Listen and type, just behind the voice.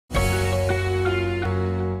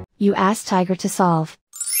You ask Tiger to solve.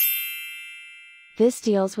 This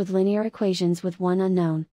deals with linear equations with one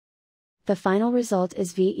unknown. The final result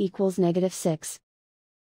is v equals -6.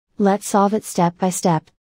 Let's solve it step by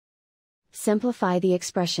step. Simplify the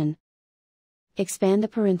expression. Expand the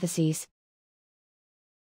parentheses.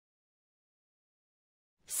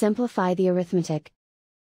 Simplify the arithmetic.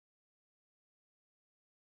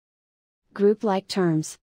 Group like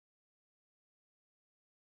terms.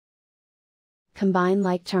 Combine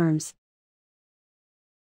like terms.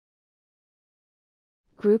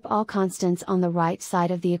 Group all constants on the right side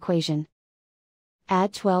of the equation.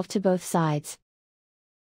 Add 12 to both sides.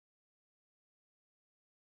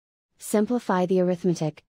 Simplify the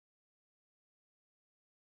arithmetic.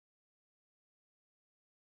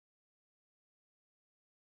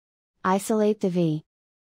 Isolate the v.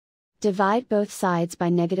 Divide both sides by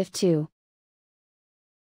 -2.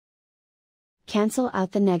 Cancel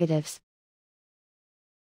out the negatives.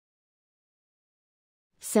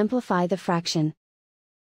 Simplify the fraction.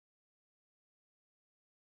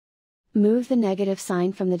 Move the negative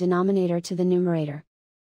sign from the denominator to the numerator.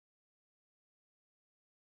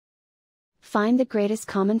 Find the greatest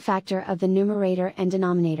common factor of the numerator and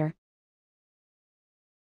denominator.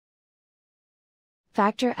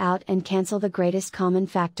 Factor out and cancel the greatest common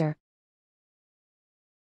factor.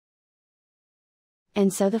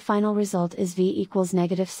 And so the final result is v equals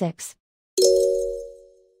 -6.